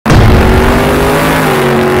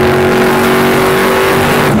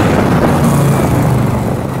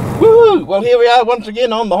Well, here we are once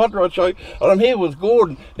again on the Hot Rod Show, and I'm here with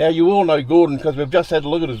Gordon. Now, you all know Gordon because we've just had a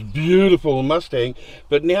look at his beautiful Mustang,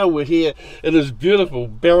 but now we're here in his beautiful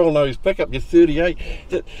barrel nose pickup, your 38.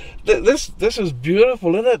 This is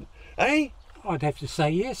beautiful, isn't it? Eh? I'd have to say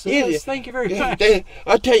yes. It is. Thank you very much.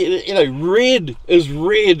 I tell you, red as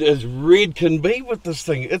red can be with this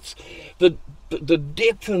thing. It's the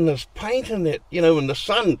depth in this paint in that, in the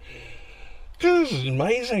sun. This is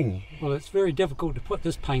amazing. Well, it's very difficult to put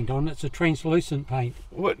this paint on. It's a translucent paint.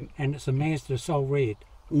 What? And it's a Mazda Soul Red.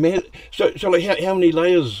 So like how many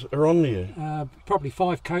layers are on there? Probably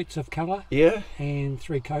 5 coats of colour. Yeah. And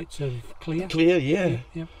 3 coats of clear. Clear, yeah.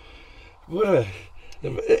 Yeah. Well,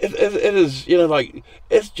 it is,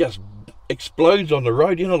 it just explodes on the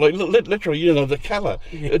road, like literally, the colour.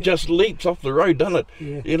 Yeah. It just leaps off the road, doesn't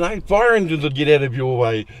it? Yeah. Fire engines would get out of your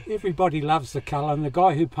way. Everybody loves the colour, and the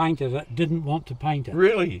guy who painted it didn't want to paint it.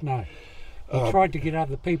 Really? No. He tried to get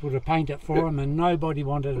other people to paint it for him, and nobody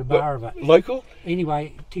wanted a bar of it. Local?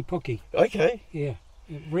 Anyway, Te Puke. Okay. Yeah.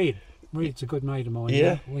 Red's a good mate of mine.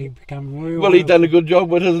 Yeah. We become real. Well, he done a good job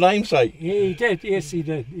with his namesake. Yeah, he did. Yes, he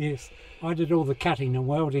did. Yes. I did all the cutting and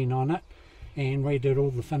welding on it, and Red did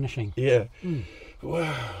all the finishing. Yeah.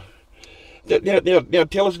 Wow. Now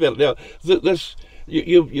tell us about it. Now, this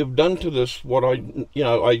you've done to this what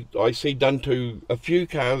I see done to a few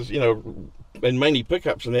cars, and mainly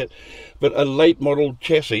pickups and that, but a late model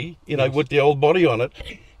chassis, yes, with the old body on it,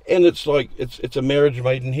 and it's like it's a marriage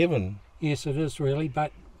made in heaven. Yes, it is really,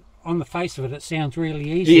 but on the face of it, it sounds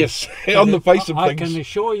really easy. Yes, on the face of things. I can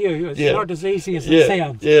assure you, it's not as easy as it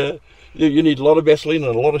sounds. Yeah. You need a lot of Vaseline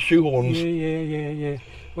and a lot of shoehorns. Yeah.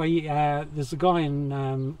 Well, there's a guy in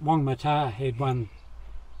Wangmata had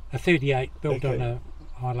a 38 built on a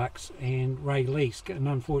Hilux, and Ray Leask, and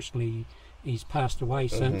unfortunately he's passed away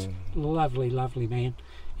since. Lovely man.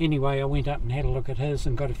 Anyway, I went up and had a look at his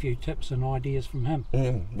and got a few tips and ideas from him.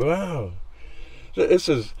 Wow. So this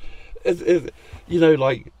is,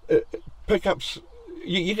 pickups.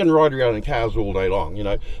 You can ride around in cars all day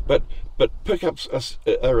long, but pickups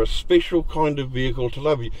are a special kind of vehicle to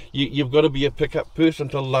love. You've got to be a pickup person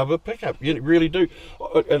to love a pickup. You really do.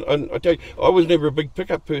 And I tell you, I was never a big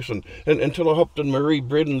pickup person until I hopped in Marie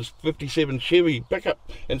Bredon's 57 Chevy pickup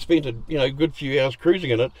and spent a good few hours cruising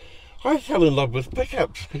in it. I fell in love with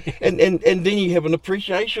pickups, and then you have an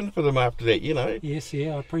appreciation for them after that, Yes, I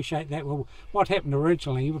appreciate that. Well, what happened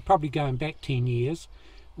originally, we're probably going back 10 years,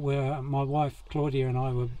 where my wife Claudia and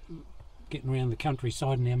I were getting around the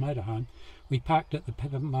countryside in our motorhome. We parked at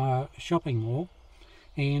the shopping mall,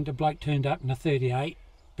 and a bloke turned up in a 38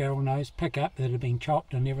 barrel nose pickup that had been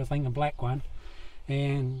chopped and everything, a black one,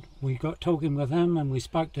 and we got talking with him, and we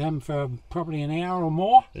spoke to him for probably an hour or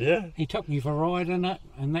more. Yeah. He took me for a ride in it,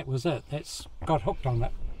 and that was it. Got hooked on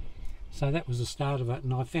it. So that was the start of it,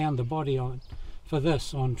 and I found the body for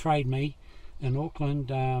this on Trade Me in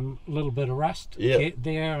Auckland, a little bit of rust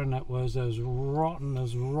there, and it was as rotten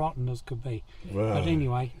as could be. Wow. But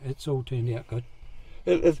anyway, it's all turned out good.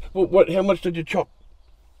 How much did you chop?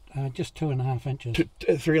 Just 2.5 inches.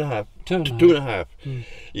 3.5. 2.5. 2.5.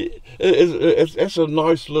 Yeah. That's a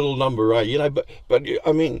nice little number, eh? But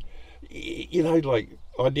I mean,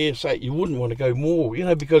 I dare say you wouldn't want to go more,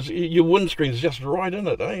 because your windscreen's just right in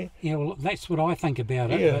it, eh? Yeah, well, that's what I think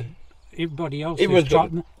about it. Yeah. But everybody else who's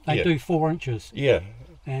chopping, they do 4 inches. Yeah.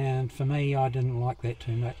 And for me, I didn't like that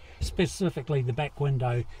too much. Specifically the back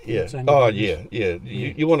window. Yeah. Oh, yeah.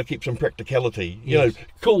 You want to keep some practicality. Yes.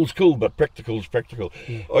 Cool's cool, but practical's practical.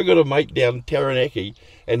 Yeah. I got a mate down Taranaki,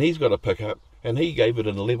 and he's got a pickup, and he gave it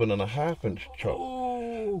an 11.5 inch chop.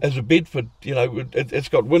 Oh. As a Bedford, it's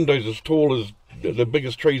got windows as tall as the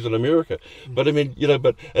biggest trees in America. But I mean,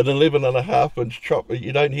 but an 11.5 inch chop,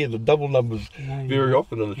 you don't hear the double numbers very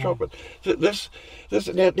often in the chop. But this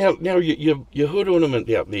now your hood ornament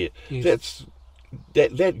out there, yes.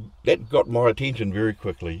 that got my attention very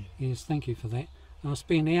quickly. Yes, thank you for that. I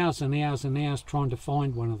spent hours and hours and hours trying to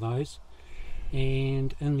find one of those,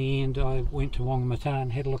 and in the end I went to Wangmata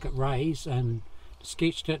and had a look at Ray's and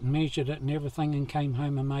sketched it and measured it and everything, and came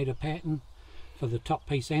home and made a pattern for the top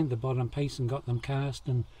piece and the bottom piece, and got them cast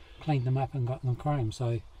and cleaned them up and got them chrome.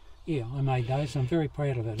 So yeah, I made those. I'm very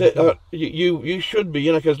proud of it. You should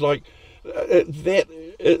be, because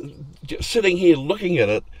sitting here looking at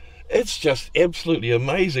it, it's just absolutely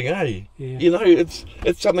amazing, eh? Yeah.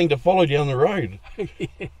 It's something to follow down the road.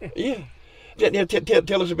 Yeah. Now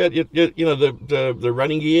tell us about the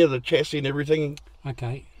running gear, the chassis and everything.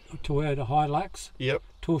 Okay, Toyota Hilux. Yep.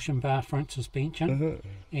 Torsion bar front suspension,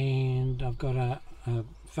 and I've got a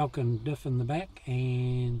Falcon diff in the back,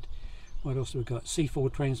 and what else have we got?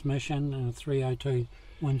 C4 transmission and a 302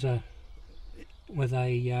 Windsor with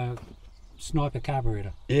a sniper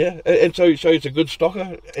carburetor. Yeah, and so it's a good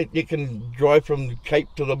stocker. You can drive from the Cape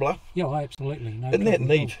to the Bluff. Yeah, absolutely. No Isn't that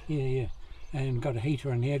trouble at all. neat? Yeah. And got a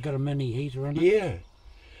heater in there, got a mini heater in it. Yeah,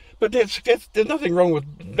 but that's there's nothing wrong with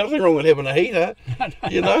having a heater.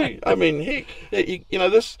 You know, I mean, you know,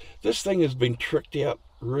 this thing has been tricked out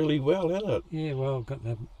really well, hasn't it? Yeah, well, got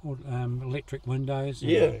the electric windows.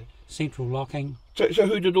 And Yeah. Central locking. So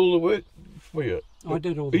who did all the work for you? I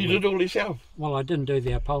did all the You work. did all yourself. Well, I didn't do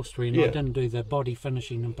the upholstery and Yeah. I didn't do the body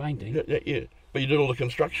finishing and painting. Yeah. But you did all the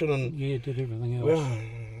construction and Yeah, did everything else. well,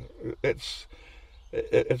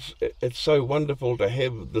 it's so wonderful to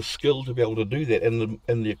have the skill to be able to do that and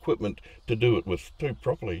the equipment to do it with too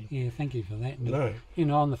properly. Yeah, thank you for that. And, No. you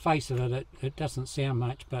know, on the face of it, it doesn't sound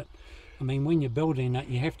much, but I mean, when you're building it,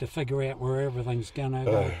 you have to figure out where everything's going to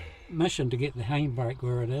go. Mission to get the handbrake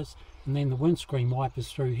where it is, and then the windscreen wipers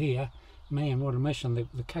through here. Man, what a mission.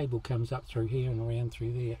 The cable comes up through here and around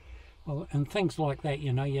through there. Well, and things like that,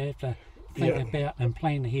 you know, you have to think Yeah. about and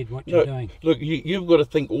plan ahead what you're doing. Look, you've got to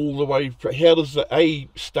think all the way. How does the A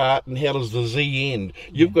start and how does the Z end?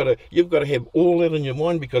 You've got to have all that in your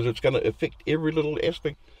mind because it's going to affect every little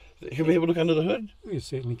aspect. Can we have a look under the hood? You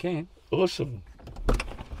certainly can. Awesome.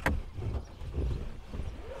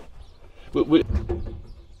 We,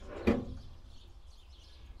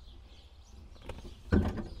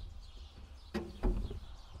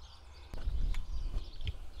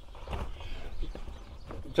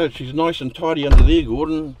 so she's nice and tidy under there,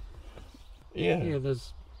 Gordon. Yeah. Yeah,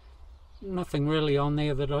 there's nothing really on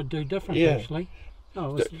there that I'd do different, Yeah. actually.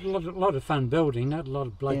 Oh, it was a lot of fun building it, a lot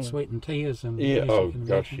of blood, Yeah. sweat and tears. And Yeah. as you Oh can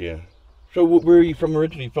gosh, imagine. yeah. So where are you from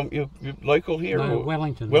originally? From you're local here? No, or?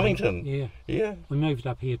 Wellington. Wellington? Yeah. Yeah. We moved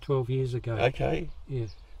up here 12 years ago. Okay. Yeah.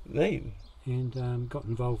 Neat. And got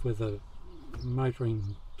involved with the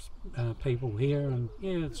motoring people here, and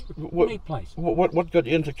yeah, it's a What- neat place. What got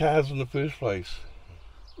you into cars in the first place?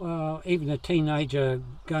 Well, even a teenager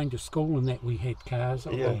going to school and that, we had cars,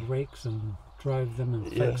 Yeah. old wrecks, and drove them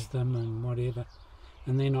and Yeah. fixed them and whatever.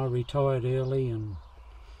 And then I retired early and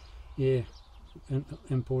yeah,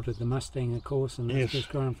 imported the Mustang, of course, and Yes. it's just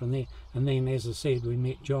grown from there. And then, as I said, we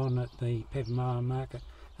met John at the Papamoa market,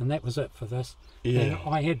 and that was it for this. And Yeah.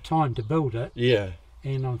 I had time to build it, Yeah.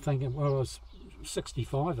 and I'm thinking, well, I was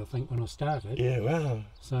 65, I think, when I started. Yeah. Wow.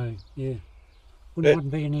 So yeah, That-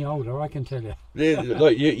 wouldn't be any older, I can tell you.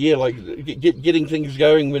 Yeah, like getting things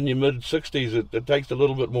going when you're mid-60s, it takes a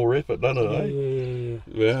little bit more effort, doesn't it?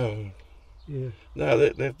 Eh? Wow. Yeah. No,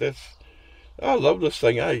 that's. I love this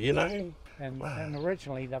thing, eh? You know. And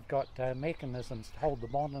originally they've got mechanisms to hold the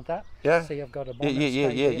bonnet up. Yeah. See, I've got a Yeah, bonnet. yeah,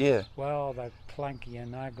 stay yeah, there. yeah. Well, they're clunky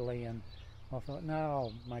and ugly, and I thought,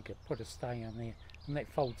 no, I'll put a stay in there, and that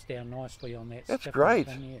folds down nicely on that. That's stiffness great.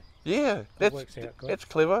 thing, Yeah, works out good. that's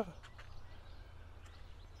clever.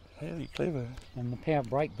 Really clever. And the power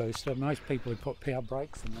brake booster. Most people would put power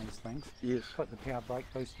brakes in these things. Yes. Put the power brake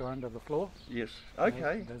booster under the floor. Yes.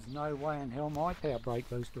 Okay. There's no way in hell my power brake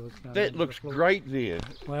booster was going That under looks the floor. great there.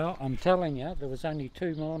 Well, I'm telling you, there was only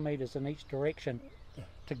 2 millimetres in each direction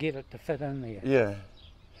to get it to fit in there. Yeah.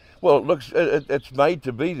 Well, it looks. It's made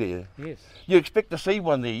to be there. Yes. You expect to see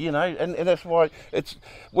one there, you know, and that's why it's.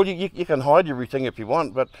 Well, you can hide everything if you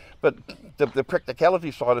want, but the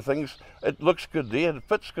practicality side of things, it looks good there. It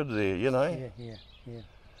fits good there, you know. Yeah.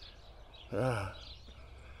 Ah.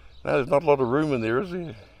 No, there's not a lot of room in there, is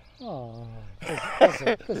there? Oh,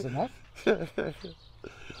 there's enough. Yeah.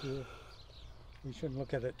 You shouldn't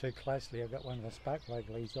look at it too closely. I've got one of the spark plug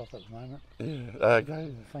leads off at the moment. Yeah. Okay.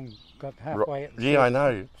 The thing got halfway at the Yeah, I circuit,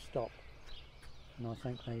 know. Stop. And I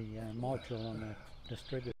think the module on the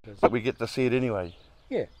distributors. But we get to see it anyway.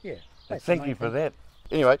 Yeah. That's the Thank main you for thing. that.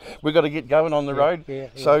 Anyway, we've got to get going on the road. Yeah.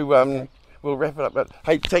 So Okay. we'll wrap it up. But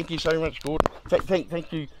hey, thank you so much, Gordon.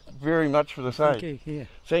 Thank you very much for the say. Thank you. Yeah.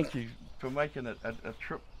 Thank you for making it a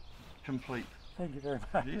trip complete. Thank you very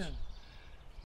much. Yeah.